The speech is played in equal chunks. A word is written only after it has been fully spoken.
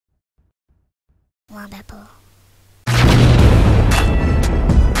Wombaple.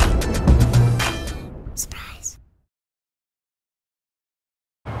 Surprise.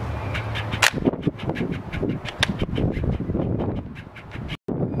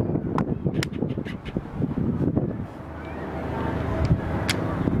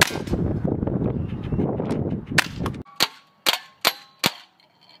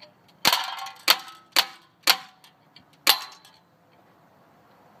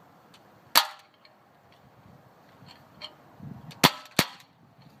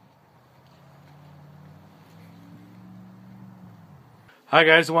 Hi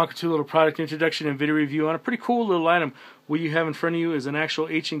guys, and welcome to a little product introduction and video review on a pretty cool little item. What you have in front of you is an actual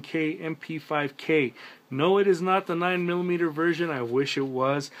H&K MP5K. No, it is not the 9mm version. I wish it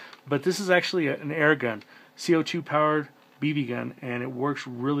was, but this is actually an air gun, CO2 powered BB gun, and it works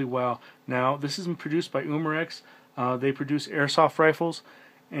really well. Now, this isn't produced by Umarex. They produce airsoft rifles,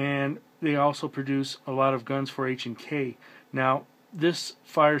 and they also produce a lot of guns for H&K. Now, this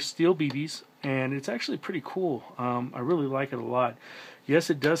fires steel BBs, and it's actually pretty cool. I really like it a lot.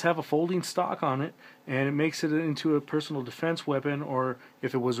 Yes, it does have a folding stock on it, and it makes it into a personal defense weapon, or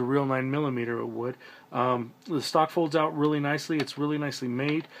if it was a real 9mm, it would. The stock folds out really nicely. It's really nicely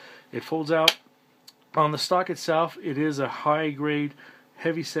made. It folds out. On the stock itself, it is a high-grade,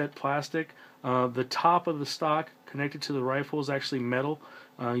 heavy-set plastic. The top of the stock connected to the rifle is actually metal.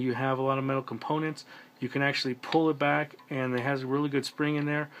 You have a lot of metal components. You can actually pull it back, and it has a really good spring in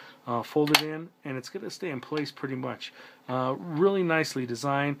there. Fold it in, and it's going to stay in place pretty much. Really nicely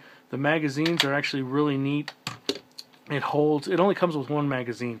designed. The magazines are actually really neat. It only comes with one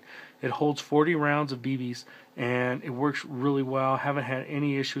magazine. It holds 40 rounds of BBs, and it works really well. Haven't had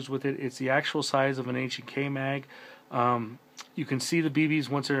any issues with it. It's the actual size of an H&K mag. You can see the BBs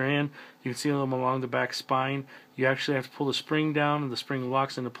once they're in. You can see them along the back spine. You actually have to pull the spring down, and the spring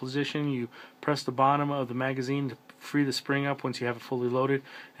locks into position. You press the bottom of the magazine to free the spring up once you have it fully loaded,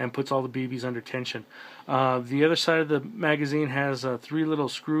 and puts all the BBs under tension. The other side of the magazine has 3 little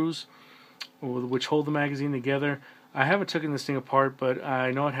screws which hold the magazine together. I haven't taken this thing apart, but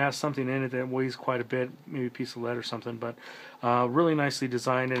I know it has something in it that weighs quite a bit, maybe a piece of lead or something, but really nicely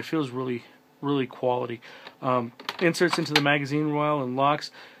designed, and it feels really quality. Inserts into the magazine well and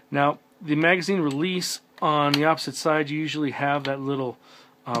locks. Now, the magazine release on the opposite side, you usually have that little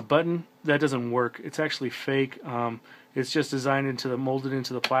button. That doesn't work. It's actually fake. It's just designed molded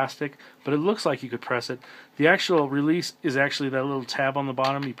into the plastic, but it looks like you could press it. The actual release is actually that little tab on the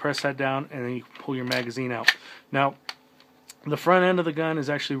bottom. You press that down, and then you pull your magazine out. Now, the front end of the gun is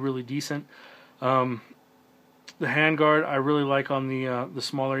actually really decent. The handguard I really like on the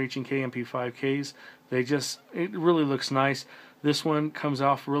smaller H&K MP5Ks. It really looks nice. This one comes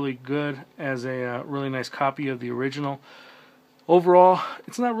off really good as a really nice copy of the original. Overall,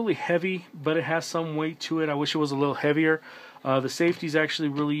 it's not really heavy, but it has some weight to it. I wish it was a little heavier. The safety is actually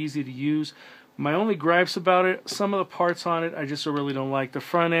really easy to use. My only gripes about it, some of the parts on it I just really don't like. The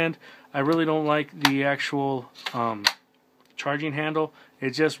front end, I really don't like the actual charging handle.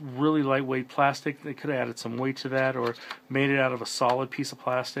 It's just really lightweight plastic. They could have added some weight to that or made it out of a solid piece of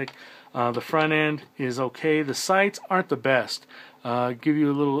plastic. The front end is okay. The sights aren't the best. Give you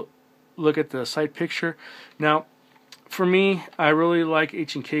a little look at the sight picture. Now, for me, I really like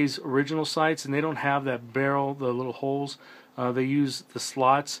H&K's original sights, and they don't have that barrel, the little holes. They use the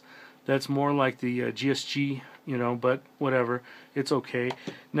slots. That's more like the GSG, but whatever. It's okay.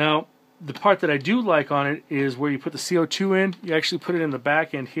 Now, the part that I do like on it is where you put the CO2 in. You actually put it in the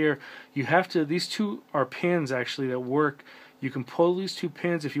back end here. These two are pins actually that work. You can pull these 2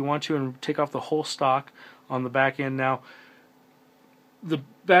 pins if you want to and take off the whole stock on the back end. Now, the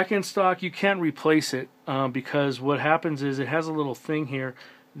back end stock, you can't replace it because what happens is it has a little thing here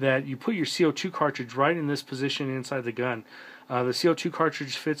that you put your CO2 cartridge right in this position inside the gun. The CO2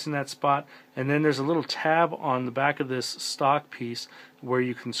 cartridge fits in that spot, and then there's a little tab on the back of this stock piece where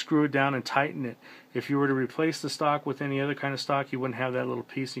you can screw it down and tighten it. If you were to replace the stock with any other kind of stock, you wouldn't have that little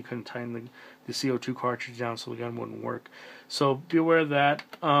piece, and you couldn't tighten the CO2 cartridge down, so the gun wouldn't work. So be aware of that.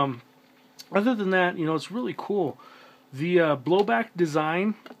 Other than that, it's really cool. The blowback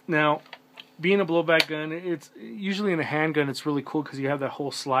design, now, being a blowback gun, it's usually in a handgun, it's really cool because you have that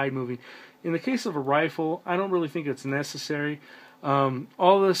whole slide moving. In the case of a rifle, I don't really think it's necessary. The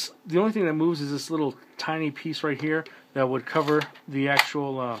only thing that moves is this little tiny piece right here that would cover the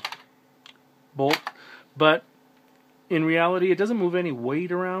actual bolt. But in reality, it doesn't move any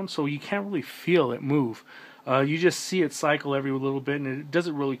weight around, so you can't really feel it move. You just see it cycle every little bit, and it does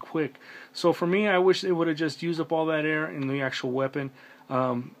it really quick. So for me, I wish they would have just used up all that air in the actual weapon.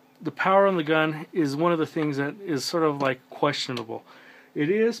 The power on the gun is one of the things that is sort of like questionable. It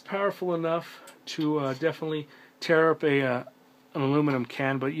is powerful enough to definitely tear up an aluminum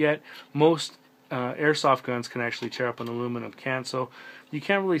can, but yet most airsoft guns can actually tear up an aluminum can, so you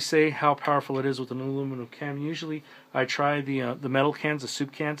can't really say how powerful it is with an aluminum can. Usually I try the metal cans, the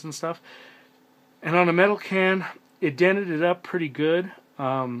soup cans and stuff, and on a metal can it dented it up pretty good.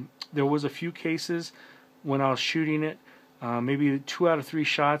 There was a few cases when I was shooting it, maybe 2 out of 3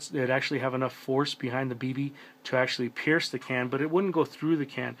 shots that actually have enough force behind the BB to actually pierce the can, but it wouldn't go through the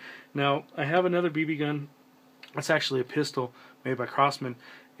can. Now I have another BB gun. It's actually a pistol made by Crossman,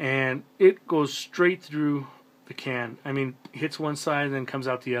 and it goes straight through the can. I mean, hits one side and then comes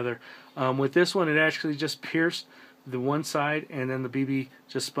out the other. With this one, it actually just pierced the one side, and then the BB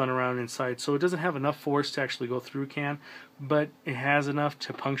just spun around inside. So it doesn't have enough force to actually go through a can, but it has enough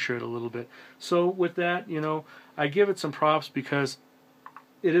to puncture it a little bit. So with that, you know, I give it some props because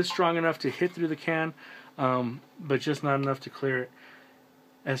it is strong enough to hit through the can, but just not enough to clear it.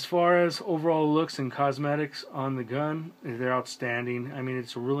 As far as overall looks and cosmetics on the gun, they're outstanding. I mean,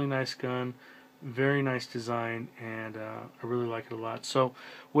 it's a really nice gun, very nice design, and I really like it a lot. So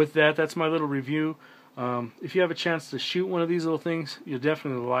with that, that's my little review. If you have a chance to shoot one of these little things, you'll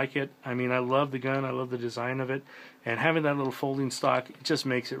definitely like it. I mean, I love the gun, I love the design of it, and having that little folding stock, it just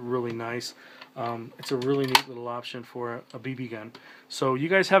makes it really nice. It's a really neat little option for a BB gun. So you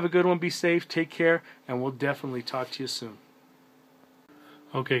guys have a good one, be safe, take care, and we'll definitely talk to you soon.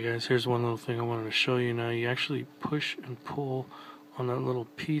 Okay guys, here's one little thing I wanted to show you now. You actually push and pull on that little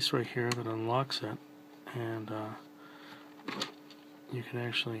piece right here that unlocks it, and you can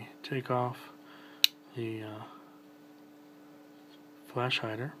actually take off the flash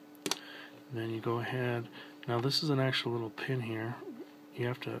hider. Then you go ahead. Now this is an actual little pin here. You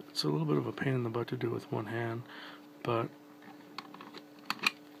have to, it's a little bit of a pain in the butt to do with one hand, but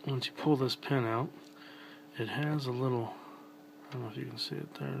once you pull this pin out, it has a little, I don't know if you can see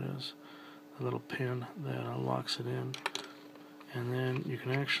it, there it is, a little pin that locks it in, and then you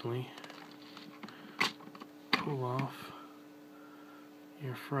can actually pull off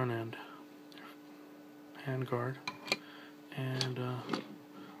your front end, your hand guard, and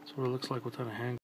that's what it looks like without a hand guard.